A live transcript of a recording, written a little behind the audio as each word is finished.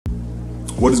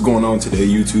What is going on today,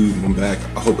 YouTube? I'm back.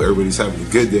 I hope everybody's having a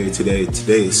good day today.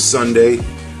 Today is Sunday.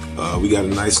 We got a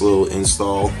nice little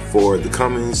install for the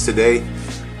Cummins today.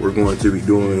 We're going to be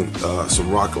doing some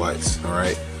rock lights. All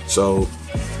right. So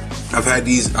I've had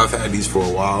these for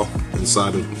a while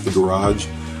inside of the garage,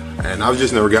 and I've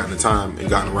just never gotten the time and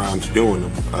gotten around to doing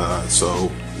them.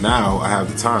 So now I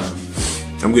have the time.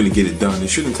 I'm gonna get it done. It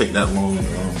shouldn't take that long.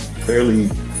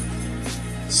 Fairly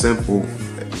simple,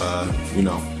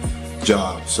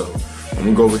 job. So I'm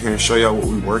gonna go over here and show y'all what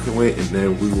we're working with, and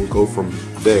then we will go from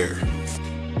there.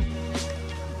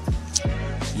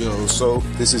 Yo, so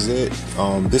this is it.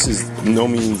 This is no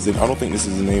means, I don't think this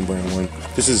is a name brand one.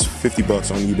 This is 50 bucks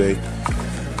on eBay.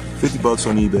 50 bucks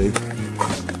on eBay.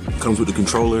 Comes with the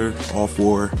controller, all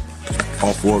four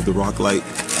of the rock light,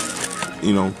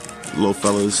 little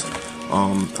fellas.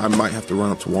 I might have to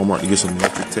run up to Walmart to get some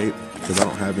electric tape because I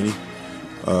don't have any.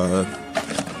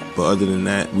 But other than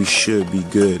that, we should be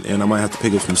good. And I might have to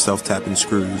pick up some self-tapping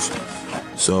screws.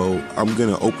 So I'm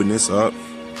gonna open this up,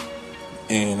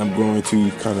 and I'm going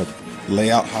to kind of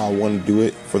lay out how I want to do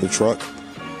it for the truck.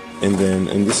 And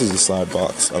this is a slide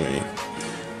box. I mean,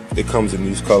 it comes in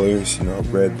these colors,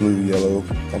 red, blue, yellow.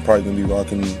 I'm probably gonna be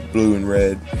rocking blue and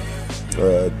red,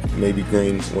 maybe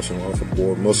green once in a while for the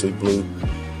board, mostly blue.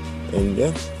 And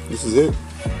yeah, this is it.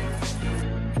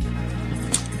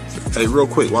 Hey, real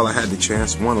quick, while I had the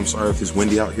chance, one, I'm sorry if it's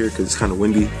windy out here because it's kind of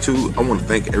windy. Two, I want to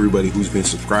thank everybody who's been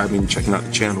subscribing, checking out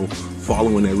the channel,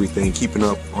 following everything, keeping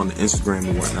up on the Instagram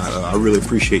and whatnot. I really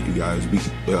appreciate you guys.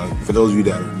 For those of you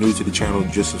that are new to the channel,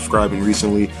 just subscribing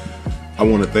recently, I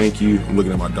want to thank you. I'm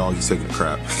looking at my dog, he's taking a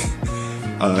crap.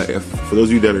 For those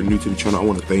of you that are new to the channel, I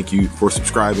want to thank you for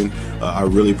subscribing. I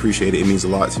really appreciate it. It means a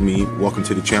lot to me. Welcome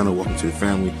to the channel. Welcome to the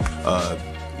family.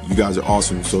 You guys are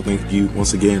awesome. So thank you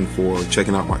once again for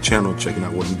checking out my channel, checking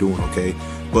out what I'm doing, okay?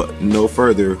 But no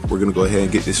further, we're going to go ahead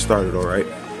and get this started, all right?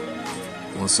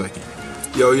 1 second.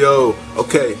 Yo.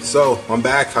 Okay, so I'm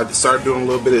back. I started doing a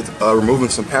little bit of removing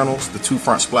some panels, the 2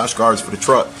 front splash guards for the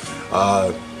truck.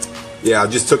 Yeah, I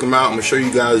just took them out. I'm gonna show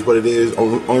you guys what it is.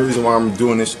 Only reason why I'm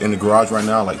doing this in the garage right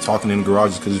now, like talking in the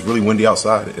garage, is because it's really windy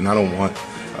outside, and I don't want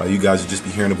you guys to just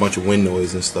be hearing a bunch of wind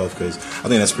noise and stuff, because I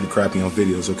think that's pretty crappy on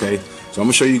videos. Okay, so I'm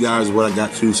gonna show you guys what I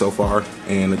got to so far,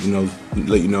 and let you know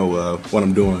what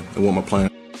I'm doing and what my plan.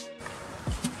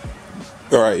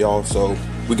 All right, y'all. So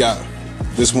we got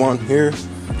this one here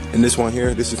and this one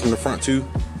here. This is from the front too.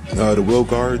 The wheel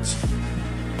guards.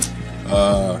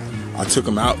 I took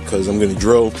them out because I'm gonna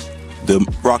drill the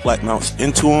rock light mounts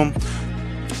into them.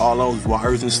 All those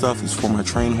wires and stuff is for my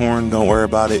train horn. Don't worry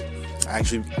about it.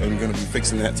 Actually, I'm gonna be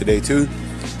fixing that today too.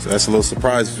 So that's a little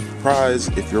surprise.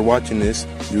 If you're watching this,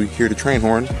 you hear the train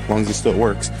horn as long as it still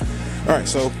works. All right,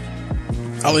 so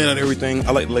I laid out everything.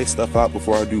 I like to lay stuff out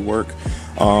before I do work.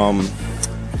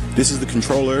 This is the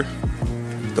controller,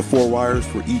 the 4 wires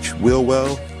for each wheel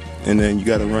well, and then you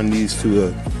got to run these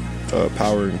to a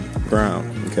power and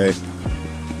ground. Okay.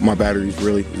 My batteries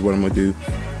really is what I'm gonna do.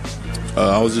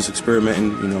 I was just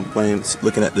experimenting, playing,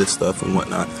 looking at this stuff and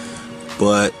whatnot,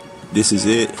 but this is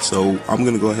it. So I'm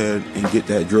gonna go ahead and get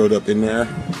that drilled up in there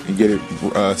and get it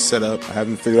set up. I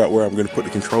haven't figured out where I'm gonna put the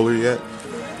controller yet.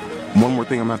 One more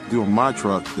thing I'm gonna have to do on my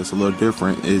truck that's a little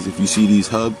different is, if you see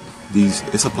these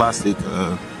it's a plastic.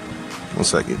 1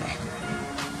 second.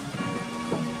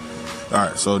 All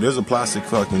right, so there's a plastic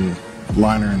fucking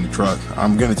liner in the truck.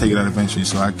 I'm gonna take it out eventually,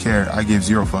 so I give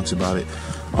 0 fucks about it.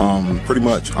 Pretty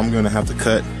much I'm gonna have to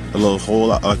cut a little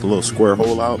hole out, like a little square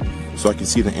hole out, so I can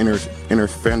see the inner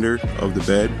fender of the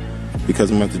bed, because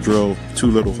I'm gonna have to drill 2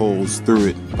 little holes through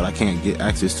it, but I can't get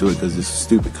access to it because this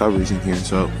stupid coverage in here.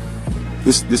 So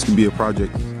this can be a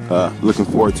project looking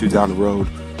forward to down the road.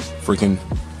 Freaking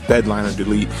bed liner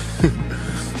delete.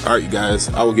 All right, you guys,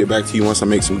 I will get back to you once I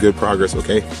make some good progress.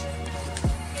 Okay,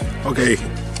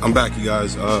 I'm back, you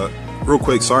guys. Real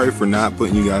quick, sorry for not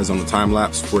putting you guys on the time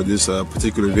lapse for this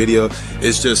particular video.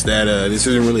 It's just that this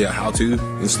isn't really a how-to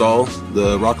install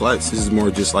the rock lights. This is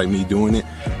more just like me doing it.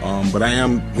 But I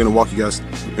am gonna walk you guys,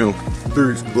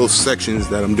 through little sections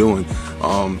that I'm doing.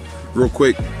 Real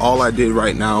quick, all I did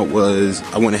right now was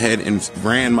I went ahead and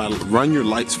run your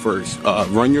lights first.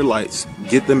 Run your lights,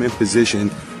 get them in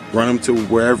position, run them to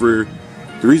wherever.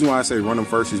 The reason why I say run them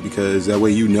first is because that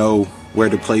way you know where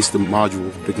to place the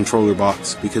module, the controller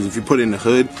box, because if you put it in the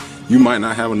hood, you might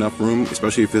not have enough room,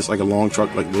 especially if it's like a long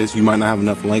truck like this. You might not have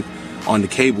enough length on the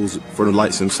cables for the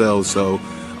lights themselves. So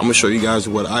I'm gonna show you guys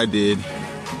what I did.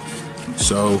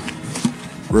 So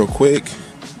real quick,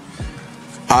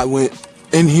 I went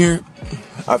in here,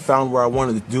 I found where I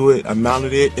wanted to do it, I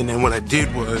mounted it, and then what I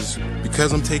did was,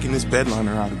 because I'm taking this bed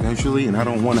liner out eventually and I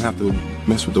don't want to have to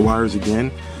mess with the wires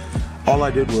again. All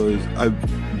I did was I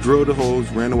drilled the holes,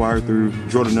 ran the wire through,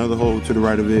 drilled another hole to the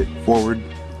right of it, forward,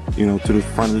 you know, to the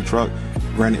front of the truck,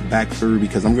 ran it back through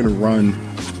because I'm gonna run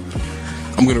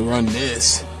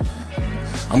this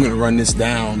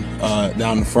down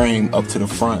the frame up to the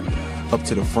front.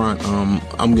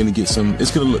 I'm gonna get some,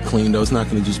 it's gonna look clean though. It's not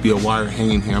gonna just be a wire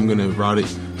hanging here. I'm gonna route it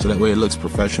so that way it looks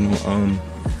professional. I'm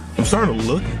starting to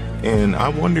look, and I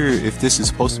wonder if this is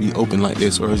supposed to be open like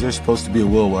this, or is there supposed to be a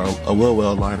wheel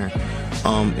well liner.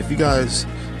 If you guys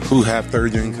who have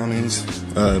third gen Cummins,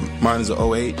 mine is a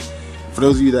 08. For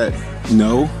those of you that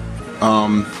know,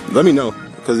 let me know,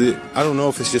 because I don't know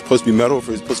if it's just supposed to be metal or if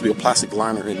it's supposed to be a plastic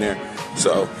liner in there.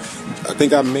 So I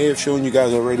think I may have shown you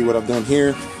guys already what I've done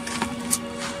here.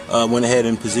 Went ahead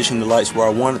and positioned the lights where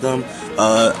I wanted them.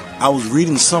 I was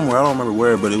reading somewhere, I don't remember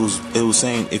where, but it was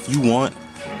saying if you want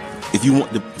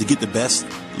to get the best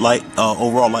light,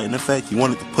 overall lighting effect, you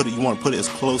want to put it as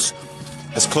close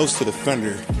to the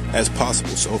fender as possible.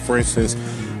 So for instance,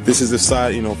 this is the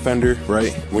side, you know, fender,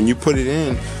 right? When you put it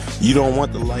in, you don't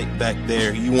want the light back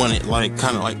there. You want it like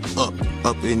kind of like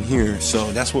up in here.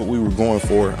 So that's what we were going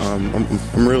for. I'm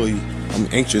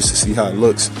anxious to see how it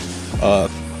looks.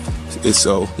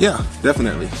 So yeah,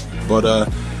 definitely. But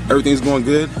everything's going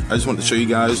good. I just wanted to show you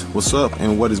guys what's up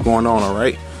and what is going on. All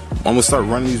right, I'm gonna start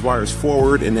running these wires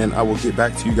forward, and then I will get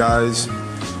back to you guys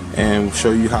and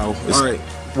show you how it's. All right,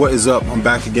 what is up? I'm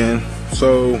back again.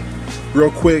 So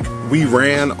real quick, we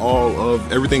ran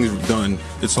everything is done.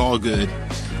 It's all good.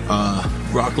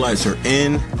 Rock lights are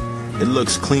in. It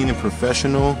looks clean and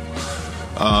professional.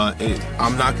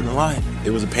 I'm not gonna lie,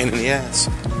 it was a pain in the ass.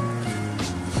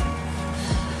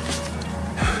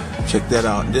 Check that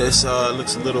out. This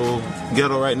looks a little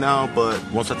ghetto right now, but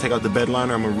once I take out the bed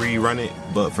liner, I'm gonna rerun it.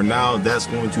 But for now, that's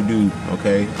going to do.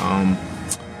 Okay.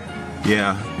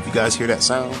 Yeah. If you guys hear that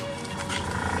sound,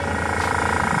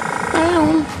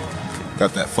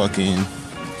 got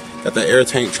that air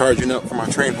tank charging up for my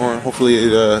train horn. Hopefully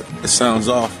it sounds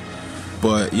off.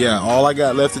 But yeah, all I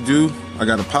got left to do, I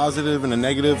got a positive and a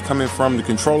negative coming from the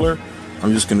controller.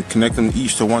 I'm just gonna connect them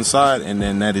each to one side, and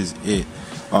then that is it.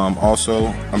 Also,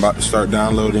 I'm about to start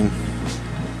downloading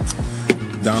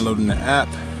the app.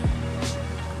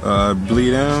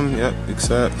 Bleed M, yep,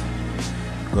 accept.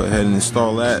 Go ahead and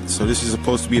install that. So this is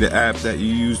supposed to be the app that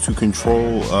you use to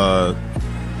control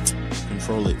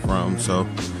it from. So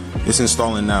it's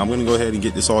installing now. I'm gonna go ahead and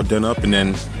get this all done up, and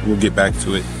then we'll get back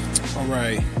to it. All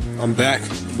right, I'm back.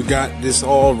 We got this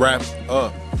all wrapped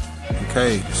up.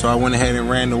 Okay, so I went ahead and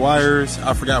ran the wires.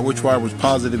 I forgot which wire was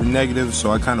positive and negative,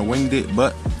 so I kind of winged it,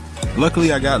 but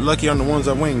luckily I got lucky on the ones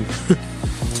I winged.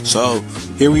 So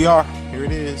here we are. Here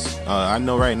it is. I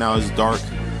know right now it's dark,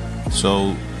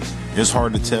 so it's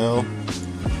hard to tell,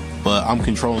 but I'm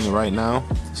controlling it right now.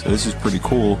 So this is pretty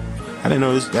cool. I didn't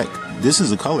know this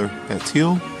is a color, that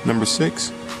teal, number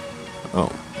 6.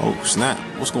 Oh snap,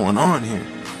 what's going on here?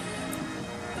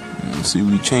 Let's see,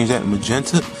 we change that to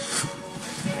magenta.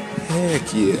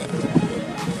 Heck yeah.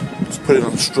 Let's put it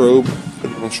on strobe. Put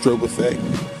it on strobe effect.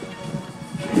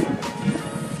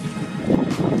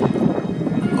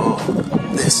 Oh,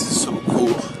 this is so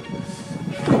cool.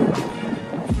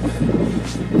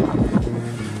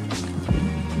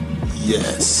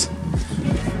 Yes.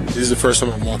 This is the first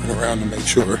time I'm walking around to make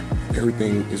sure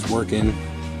everything is working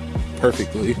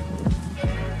perfectly.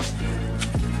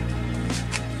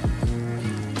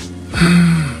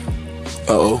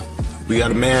 Uh-oh. We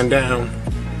got a man down.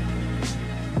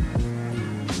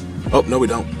 Oh, no we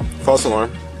don't. False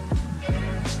alarm.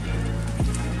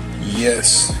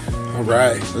 Yes.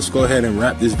 Alright, let's go ahead and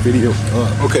wrap this video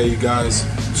up. Okay, you guys.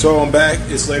 So I'm back.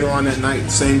 It's later on that night,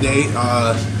 same day.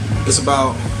 It's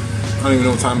about, I don't even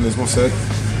know what time it is, one sec.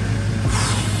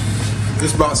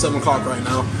 It's about 7 o'clock right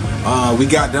now. We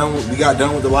got done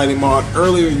with the lighting mod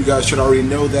earlier. You guys should already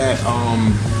know that.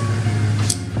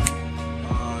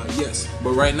 Yes,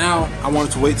 but right now I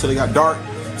wanted to wait till it got dark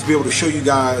to be able to show you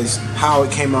guys how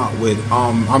it came out with.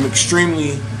 I'm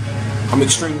extremely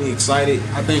excited.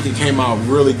 I think it came out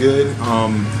really good.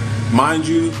 Mind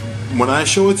you, when I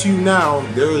show it to you now,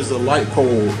 there is a light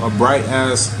pole, a bright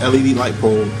ass LED light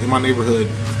pole in my neighborhood,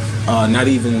 not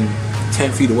even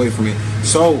 10 feet away from it.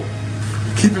 So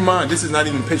keep in mind, this is not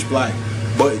even pitch black,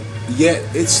 but yet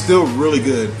it's still really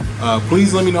good.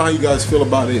 Please let me know how you guys feel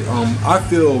about it. I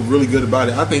feel really good about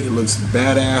it. I think it looks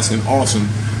badass and awesome.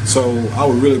 So I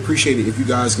would really appreciate it if you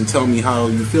guys can tell me how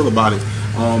you feel about it.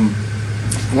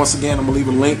 Once again, I'm gonna leave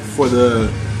a link for the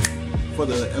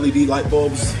LED light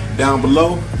bulbs down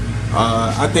below.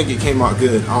 I think it came out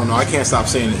good. I don't know, I can't stop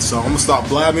saying it. So I'm gonna stop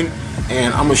blabbing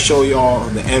and I'm gonna show y'all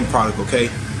the end product, okay?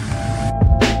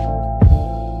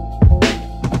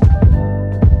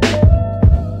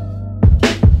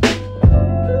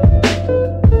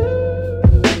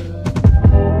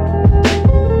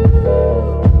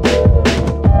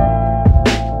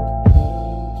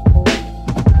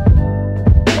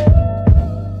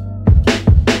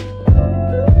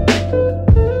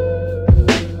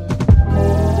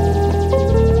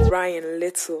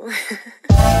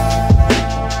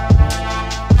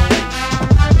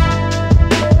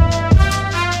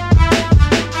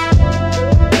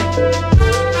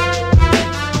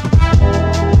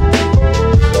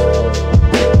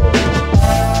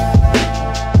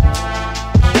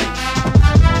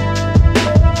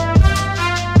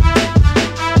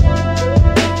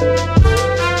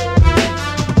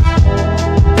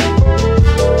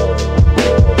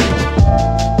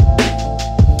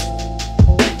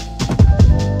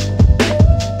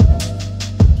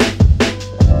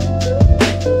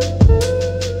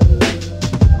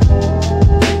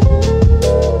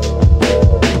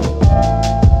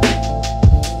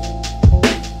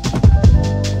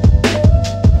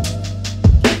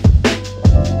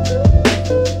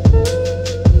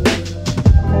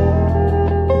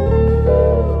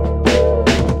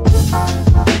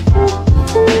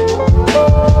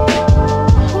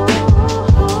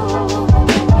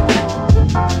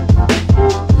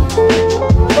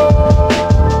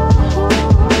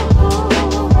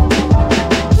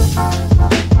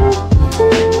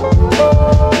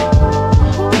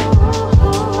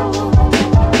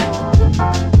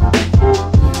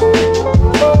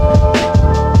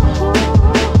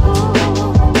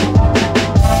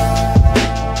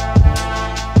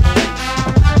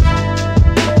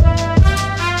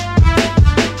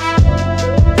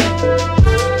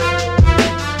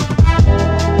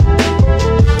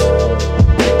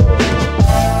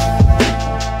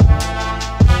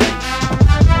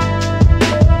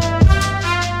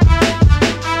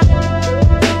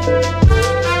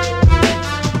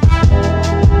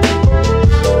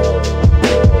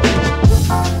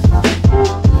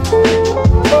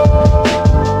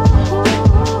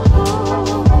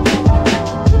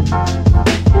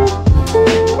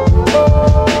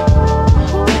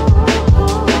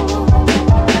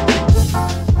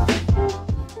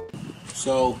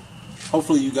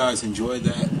 hopefully you guys enjoyed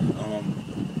that.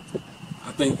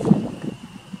 I think,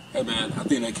 hey man, I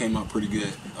think that came out pretty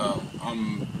good.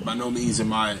 I'm by no means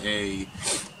I'm a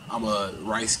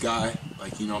rice guy,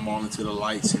 like, you know, I'm all into the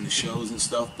lights and the shows and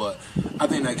stuff, but I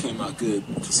think that came out good,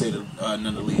 to say the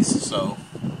none the least. So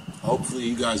hopefully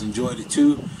you guys enjoyed it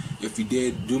too. If you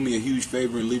did, do me a huge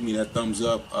favor and leave me that thumbs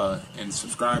up and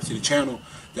subscribe to the channel.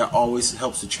 That always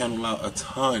helps the channel out a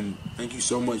ton. Thank you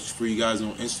so much for you guys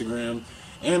on Instagram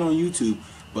and on YouTube,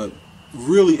 but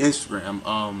really Instagram.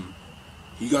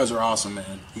 You guys are awesome,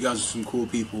 man. You guys are some cool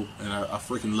people, and I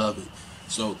freaking love it.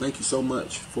 So thank you so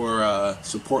much for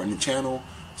supporting the channel,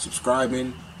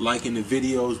 subscribing, liking the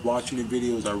videos, watching the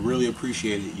videos. I really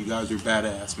appreciate it. You guys are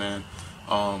badass, man.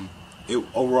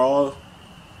 Overall,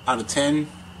 out of 10,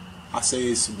 I say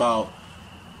it's about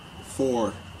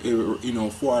 4.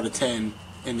 4 out of 10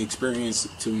 in the experience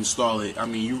to install it. I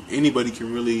mean, anybody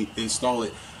can really install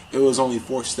it. It was only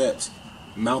 4 steps.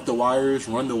 Mount the wires,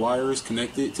 run the wires,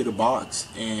 connect it to the box,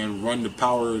 and run the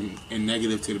power and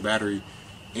negative to the battery,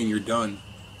 and you're done.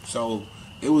 So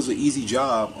it was an easy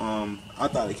job. I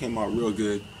thought it came out real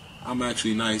good. I'm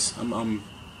actually nice. I'm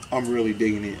really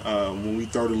digging it. When we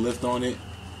throw the lift on it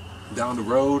down the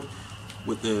road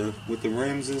with the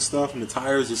rims and stuff and the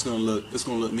tires, it's gonna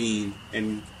look mean.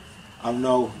 And I don't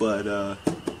know, but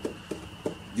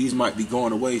these might be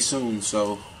going away soon.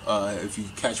 So if you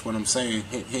catch what I'm saying,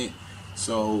 hint, hint.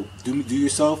 So do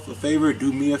yourself a favor,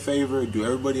 do me a favor, do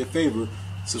everybody a favor.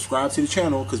 Subscribe to the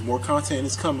channel, because more content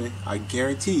is coming. I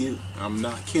guarantee you, I'm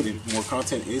not kidding, more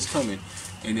content is coming.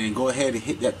 And then go ahead and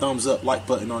hit that thumbs up, like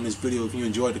button on this video if you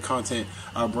enjoyed the content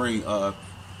I bring.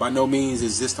 By no means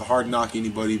is this to hard knock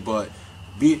anybody, but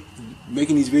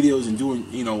making these videos and doing,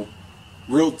 you know,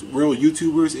 real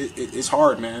YouTubers, it's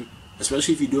hard, man.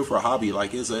 Especially if you do it for a hobby.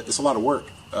 Like, it's a lot of work.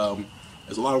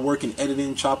 There's a lot of work in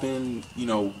editing, chopping, you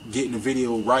know, getting the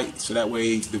video right, so that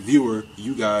way the viewer,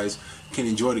 you guys, can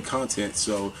enjoy the content.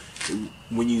 So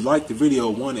when you like the video,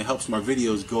 one, it helps my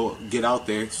videos get out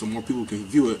there so more people can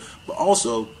view it, but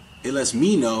also it lets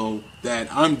me know that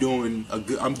I'm doing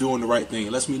the right thing.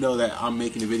 It lets me know that I'm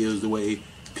making the videos the way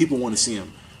people want to see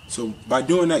them. So by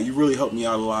doing that, you really help me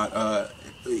out a lot.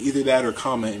 Either that or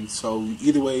commenting. So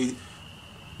either way,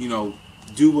 you know,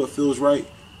 do what feels right.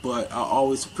 But I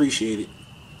always appreciate it.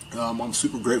 I'm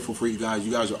super grateful for you guys.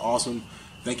 You guys are awesome.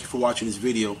 Thank you for watching this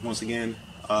video. Once again,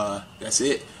 that's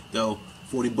it. Though,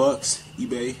 40 bucks,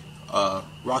 eBay,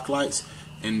 rock lights,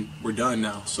 and we're done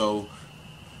now. So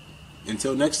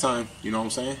until next time, you know what I'm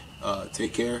saying?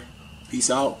 Take care, peace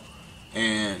out,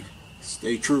 and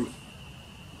stay true.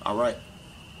 All right.